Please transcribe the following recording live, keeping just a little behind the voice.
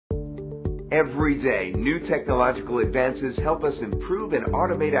Every day, new technological advances help us improve and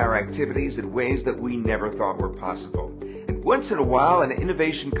automate our activities in ways that we never thought were possible. And once in a while, an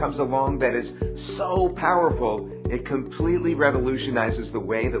innovation comes along that is so powerful, it completely revolutionizes the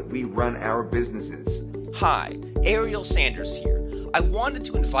way that we run our businesses. Hi, Ariel Sanders here. I wanted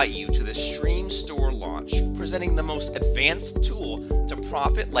to invite you to the streamstore launch, presenting the most advanced tool to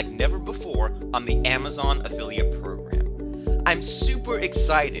profit like never before on the Amazon affiliate program. I'm super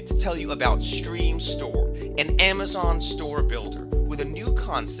excited to tell you about streamstore, an Amazon store builder with a new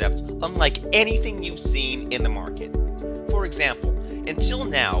concept unlike anything you've seen in the market. For example, until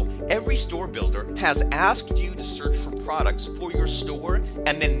now, every store builder has asked you to search for products for your store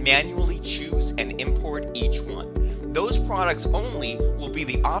and then manually choose and import each one. Those products only will be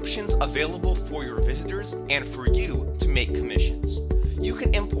the options available for your visitors and for you to make commissions. You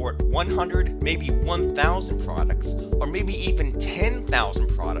can import 100, maybe 1,000 products, or maybe even 10,000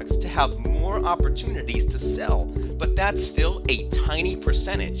 products to have more opportunities to sell, but that's still a tiny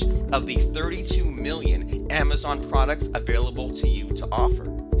percentage of the 32 million Amazon products available to you to offer.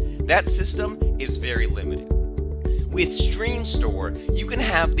 That system is very limited. With streamstore, you can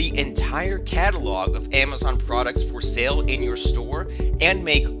have the entire catalog of Amazon products for sale in your store and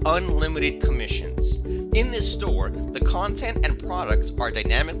make unlimited commissions. In this store, the content and products are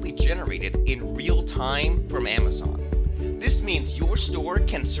dynamically generated in real time from Amazon. This means your store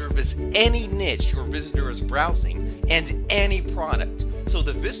can service any niche your visitor is browsing and any product, so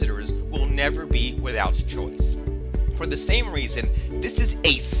the visitors will never be without choice. For the same reason, this is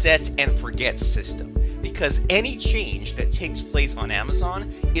a set and forget system, because any change that takes place on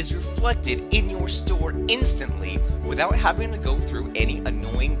Amazon is reflected in your store instantly without having to go through any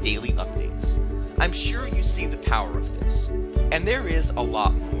annoying daily updates. I'm sure you see the power of this, and there is a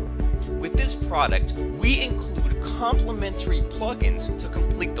lot more. With this product, we include complementary plugins to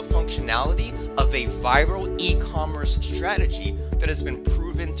complete the functionality of a viral e-commerce strategy that has been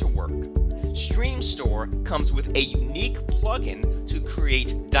proven to work. streamstore comes with a unique plugin to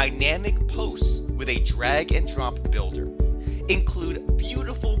create dynamic posts with a drag and drop builder. Include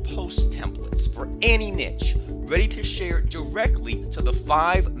beautiful post templates for any niche, ready to share directly to the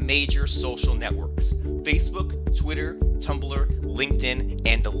 5 major social networks: Facebook, Twitter, Tumblr, LinkedIn,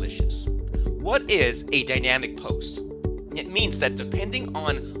 and Delicious. What is a dynamic post? It means that depending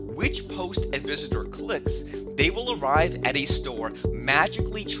on which post a visitor clicks, they will arrive at a store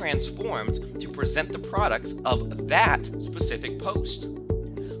magically transformed to present the products of that specific post.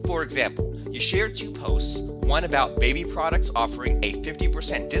 For example, you share 2 posts, one about baby products offering a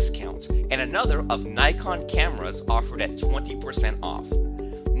 50% discount and another of Nikon cameras offered at 20% off.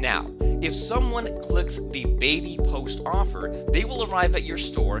 Now, if someone clicks the baby post offer, they will arrive at your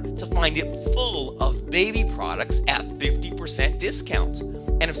store to find it full of baby products at 50% discount.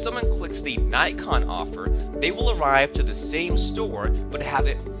 And if someone clicks the Nikon offer, they will arrive to the same store but have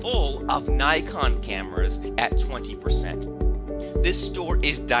it full of Nikon cameras at 20%. This store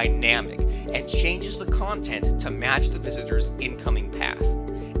is dynamic and changes the content to match the visitor's incoming path.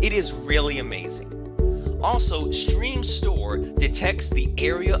 It is really amazing. Also, streamstore detects the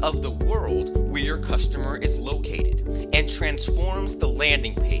area of the world where your customer is located and transforms the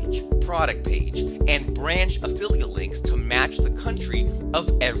landing page, product page, and branch affiliate links to match the country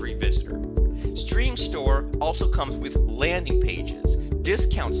of every visitor. streamstore also comes with landing pages,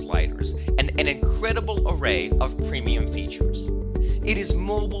 discount sliders, and an incredible array of premium features. It is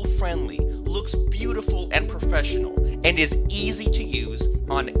mobile friendly, looks beautiful and professional, and is easy to use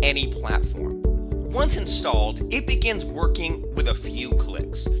on any platform. Once installed, it begins working with a few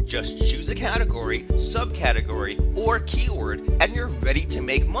clicks. Just choose a category, subcategory, or keyword, and you're ready to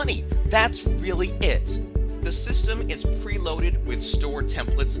make money. That's really it. The system is preloaded with store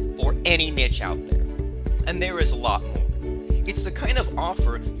templates for any niche out there. And there is a lot more. It's the kind of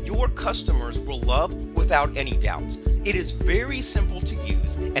offer your customers will love without any doubt. It is very simple to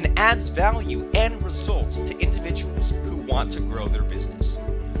use and adds value and results to individuals who want to grow their business.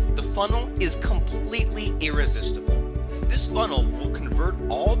 The funnel is completely irresistible. This funnel will convert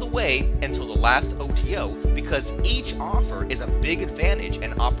all the way until the last OTO because each offer is a big advantage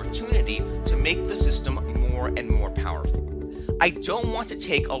and opportunity to make the system more and more powerful. I don't want to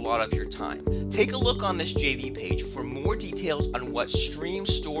take a lot of your time. Take a look on this JV page for more details on what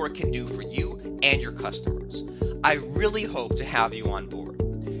streamstore can do for you and your customers. I really hope to have you on board.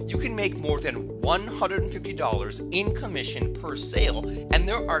 You can make more than $150 in commission per sale, and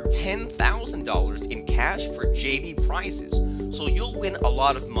there are $10,000 in cash for JV prizes, so you'll win a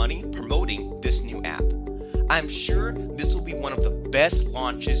lot of money promoting this new app. I'm sure this will be one of the best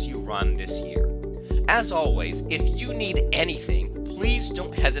launches you run this year. As always, if you need anything, please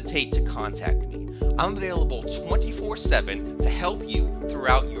don't hesitate to contact me. I'm available 24/7 to help you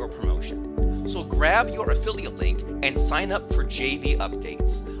throughout your promotion. So grab your affiliate link and sign up for JV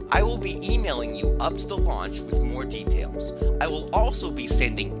updates. I will be emailing you up to the launch with more details. I will also be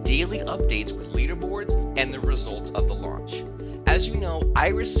sending daily updates with leaderboards and the results of the launch. As you know, I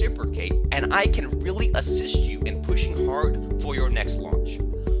reciprocate and I can really assist you in pushing hard for your next launch.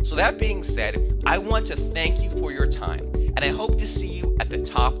 So that being said, I want to thank you for your time, and I hope to see you at the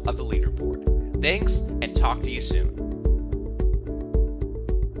top of the leaderboard. Thanks, and talk to you soon.